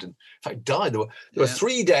stabbed and in fact died. There were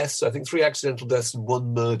 3 deaths, I think 3 accidental deaths and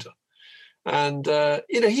 1 murder. And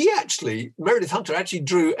Meredith Hunter actually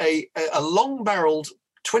drew a long-barreled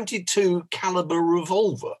 .22 caliber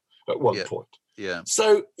revolver at one point. Yeah.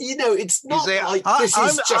 So, it's not this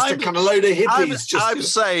is just a kind of load of hippies. I'm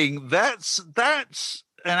saying that's an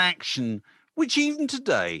action which even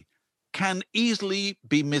today can easily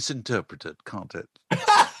be misinterpreted, can't it?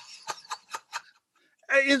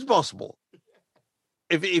 It's possible.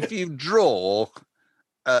 If you draw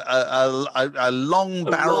a long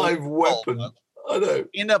barrel live weapon, I know,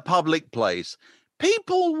 in a public place,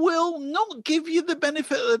 people will not give you the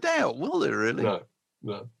benefit of the doubt, will they really?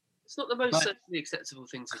 No. It's not the most socially acceptable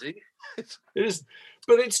thing to do. It is,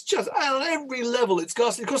 but it's just on every level. It's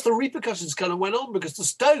ghastly. Of course, the repercussions kind of went on because the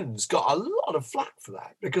Stones got a lot of flack for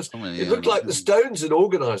that because it looked like the Stones had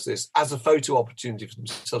organised this as a photo opportunity for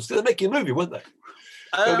themselves. They were making a movie, weren't they?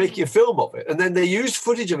 They were making a film of it, and then they used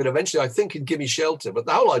footage of it eventually, I think, in Gimme Shelter. But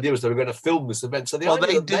the whole idea was they were going to film this event. So they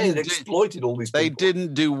had exploited all these people. They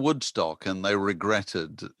didn't do Woodstock, and they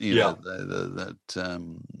regretted, that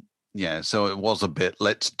Yeah, so it was a bit,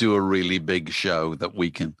 let's do a really big show that we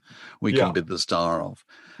can be the star of.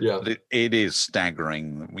 Yeah. But it is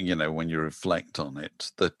staggering, when you reflect on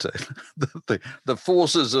it, that the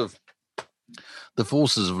forces of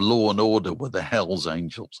law and order were the Hells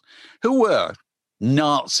Angels, who were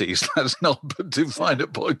Nazis. That's not too fine a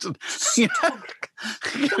point.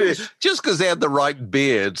 Just because they had the right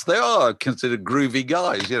beards, they are considered groovy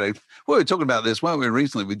guys. We were talking about this, weren't we,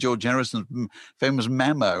 recently with George Harrison's famous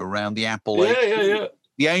memo around the Apple. Yeah.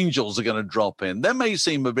 The Angels are going to drop in. They may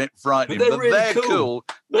seem a bit frightening, but really they're cool.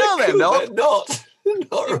 No, they're not. They're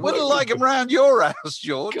not. You wouldn't like them around your house,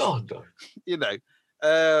 George. God, no.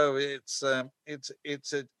 It's a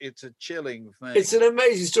chilling thing. It's an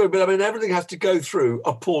amazing story, but I mean, everything has to go through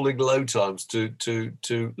appalling low times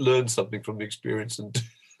to learn something from the experience and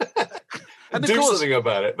do something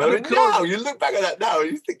about it. But I mean, now you look back at that now,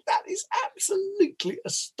 and you think that is absolutely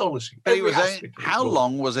astonishing. How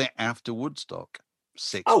long was it after Woodstock?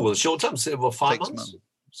 6 Oh, well, a short time. 5 months. 6 months.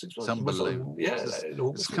 It's unbelievable. Yeah,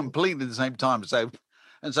 it's completely the same time. So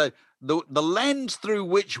the lens through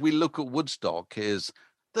which we look at Woodstock is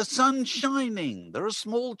the sun's shining. There are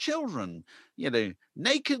small children.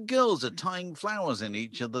 Naked girls are tying flowers in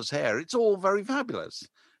each other's hair. It's all very fabulous.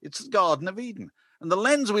 It's the Garden of Eden. And the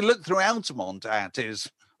lens we look through Altamont at is,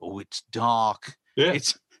 it's dark. Yeah.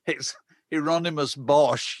 It's Hieronymus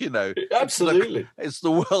Bosch. Absolutely. It's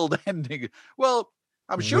the world ending. Well,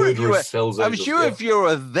 I'm sure if you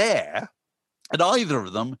were there at either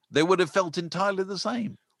of them, they would have felt entirely the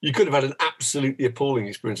same. You could have had an absolutely appalling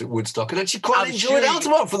experience at Woodstock and actually quite enjoyed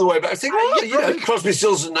Altamont for the way back. I think, Crosby,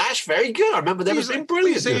 Stills and Nash, very good. I remember them as being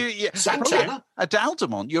brilliant. Santana. At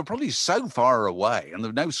Altamont, you're probably so far away and there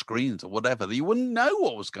were no screens or whatever that you wouldn't know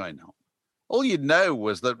what was going on. All you'd know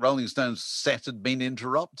was that Rolling Stone's set had been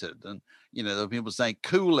interrupted and, there were people saying,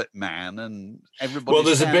 "Cool it, man," and everybody. Well,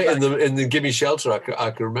 there's a bit in the Gimme Shelter I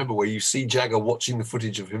can remember where you see Jagger watching the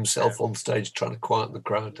footage of himself on stage trying to quieten the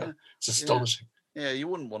crowd down. It's astonishing. Yeah, you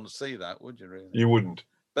wouldn't want to see that, would you? Really? You wouldn't.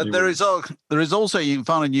 But there is also, you can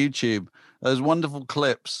find on YouTube those wonderful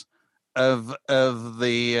clips of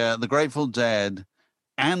the Grateful Dead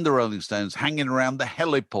and the Rolling Stones hanging around the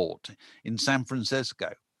heliport in San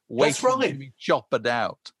Francisco, waiting to be choppered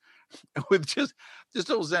out, with just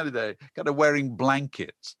all standing there, kind of wearing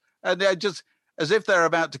blankets, and they're just as if they're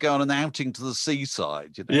about to go on an outing to the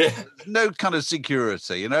seaside. No kind of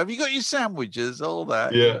security. Have you got your sandwiches? All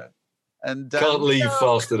that. Yeah. And can't leave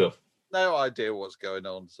fast enough. No idea what's going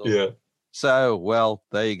on. So well,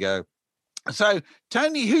 there you go. So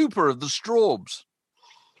Tony Hooper of the Strawbs.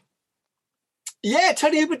 Yeah,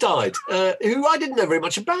 Tony Hooper died, who I didn't know very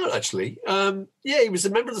much about, actually. He was a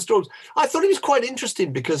member of the Strawbs. I thought he was quite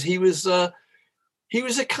interesting because he was a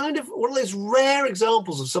kind of one of those rare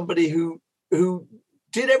examples of somebody who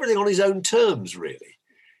did everything on his own terms, really.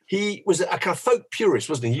 He was a kind of folk purist,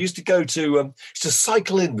 wasn't he? He used to go to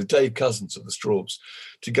cycle in with Dave Cousins of the Strawbs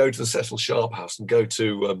to go to the Cecil Sharp house and go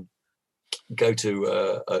to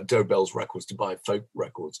Doe Bell's Records to buy folk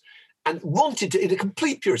records, and wanted to, in a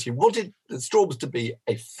complete purity, wanted the Strawbs to be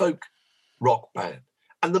a folk rock band.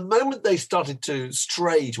 And the moment they started to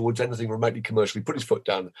stray towards anything remotely commercial, he put his foot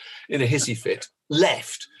down in a hissy fit,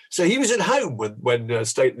 left. So he was at home when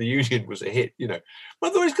State of the Union was a hit, But I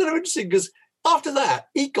thought it was kind of interesting because after that,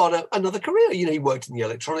 he got another career. He worked in the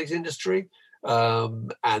electronics industry.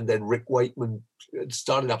 And then Rick Wakeman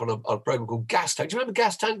started up on a program called Gas Tank. Do you remember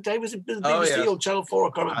Gas Tank, Dave? Was it BBC or Channel 4? I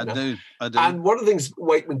can't remember. I do. And one of the things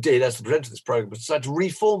Wakeman did as the presenter of this program was decide to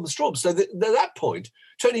reform the Strawbs. So at that point,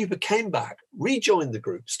 Tony Hooper came back, rejoined the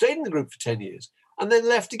group, stayed in the group for 10 years, and then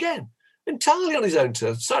left again. Entirely on his own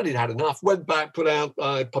terms, decided he'd had enough, went back,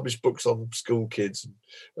 published books on school kids,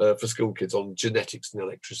 for school kids on genetics and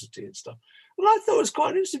electricity and stuff. And I thought it was quite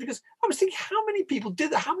interesting because I was thinking, how many people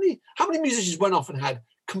did that? How many musicians went off and had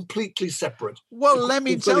completely separate let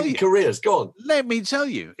me tell you, careers? Go on. Let me tell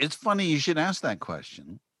you, it's funny you should ask that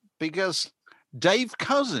question because Dave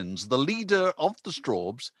Cousins, the leader of the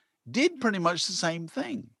Strawbs, did pretty much the same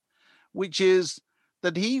thing, which is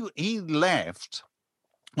that he left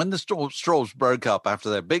when the Strawbs broke up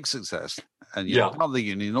after their big success and part of the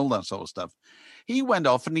union, all that sort of stuff. He went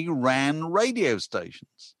off and he ran radio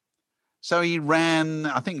stations. So he ran,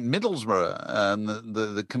 I think,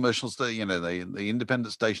 Middlesbrough, the commercial station, the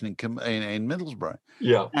independent station in Middlesbrough.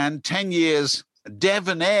 Yeah. And 10 years,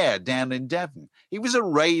 Devon Air down in Devon. He was a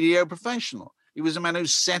radio professional. He was a man who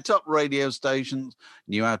set up radio stations,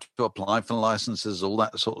 knew how to apply for licenses, all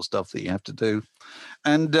that sort of stuff that you have to do,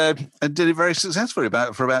 and did it very successfully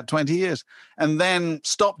for about 20 years. And then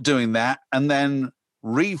stopped doing that and then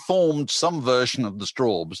reformed some version of the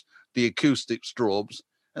Strawbs, the acoustic Strawbs,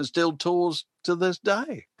 and still tours to this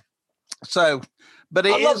day. So, but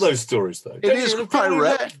I love those stories, though. It is quite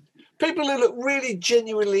rare. People who look really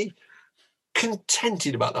genuinely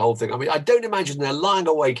contented about the whole thing. I mean, I don't imagine they're lying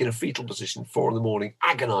awake in a fetal position 4 a.m,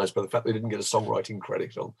 agonised by the fact they didn't get a songwriting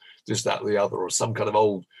credit on this, that, or the other, or some kind of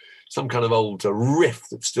old riff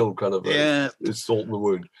that's still kind of is salt in the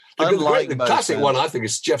wound. The classic one, I think,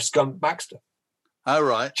 is Jeff Skunk Baxter. Oh,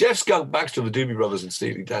 right. Jeff Skunk Baxter of the Doobie Brothers and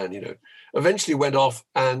Steely Dan, eventually went off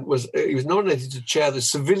and was nominated to chair the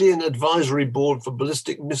Civilian Advisory Board for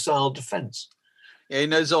Ballistic Missile Defense. Yeah, he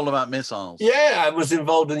knows all about missiles. Yeah, and was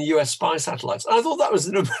involved in the US spy satellites. And I thought that was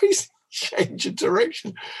an amazing change of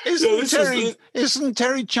direction. Isn't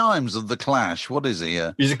Terry Chimes of The Clash? What is he?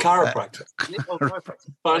 He's a chiropractor.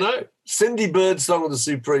 I know. Cindy Birdsong of the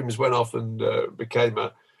Supremes went off and became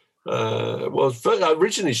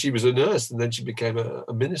originally she was a nurse and then she became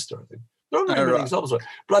a minister, I think. I don't remember the examples,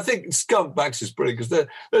 but I think Skunk Baxter is brilliant because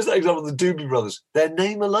there's that example of the Doobie Brothers. Their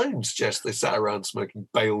name alone suggests they sat around smoking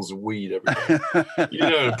bales of weed every day.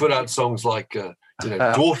 And put out songs like,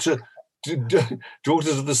 Daughters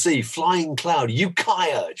of the Sea, Flying Cloud,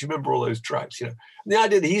 Ukiah. Do you remember all those tracks? And the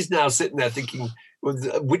idea that he's now sitting there thinking,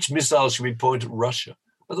 which missile should we point at Russia?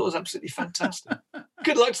 I thought it was absolutely fantastic.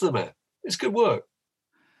 Good luck to the man. It's good work.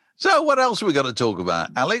 So what else have we got to talk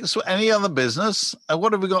about, Alex? Any other business?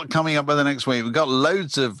 What have we got coming up by the next week? We've got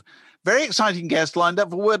loads of very exciting guests lined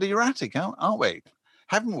up for Word of Your Attic, aren't we?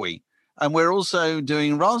 Haven't we? And we're also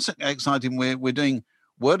doing rather exciting. We're doing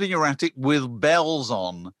Word of Your Attic with bells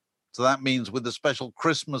on. So that means with a special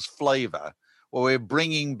Christmas flavour, where we're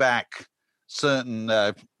bringing back certain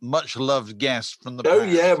much-loved guests from the past. Oh,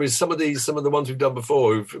 yeah, with some of the ones we've done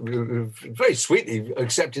before who've very sweetly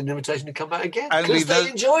accepted an invitation to come back again because they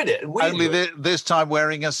enjoyed it. And only this time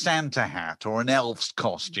wearing a Santa hat or an elf's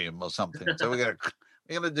costume or something. So we're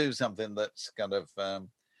going to do something that's kind of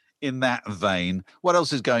in that vein. What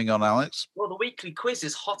else is going on, Alex? Well, the weekly quiz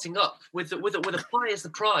is hotting up with a pie as the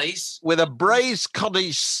prize. With a braised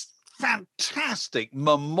cottage, fantastic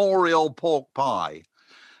memorial pork pie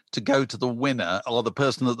to go to the winner or the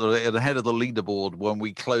person at the head of the leaderboard when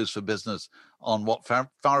we close for business on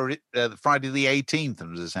Friday the 18th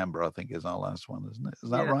of December, I think is our last one, isn't it? Is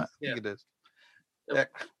that right? I think it is. Yeah.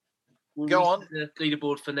 We'll go on. The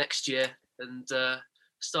leaderboard for next year and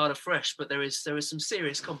start afresh, but there is some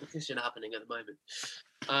serious competition happening at the moment.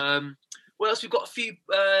 What else? We've got a few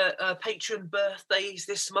patron birthdays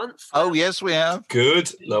this month. Oh, yes, we have.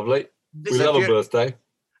 Good. Lovely. We love a birthday.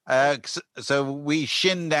 So we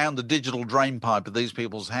shin down the digital drain pipe of these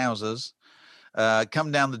people's houses,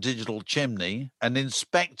 come down the digital chimney and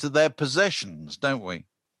inspect their possessions, don't we?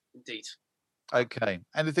 Indeed. Okay.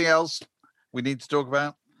 Anything else we need to talk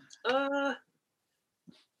about?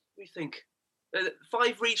 We think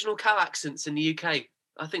 5 regional cow accents in the UK.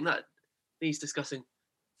 I think that needs discussing.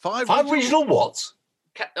 5 regional what?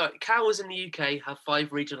 Cows in the UK have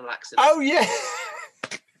 5 regional accents. Oh, yeah.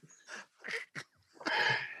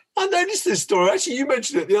 I noticed this story. Actually, you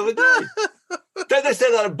mentioned it the other day. Don't they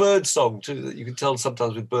say that a bird song too? That you can tell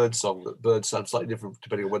sometimes with bird song that birds sound slightly different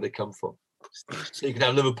depending on where they come from. So you can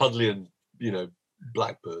have Liverpudlian,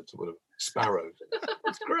 blackbirds or whatever, sparrows.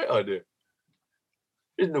 It's a great idea.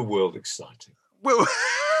 Isn't the world exciting?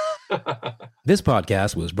 This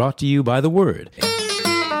podcast was brought to you by The Word.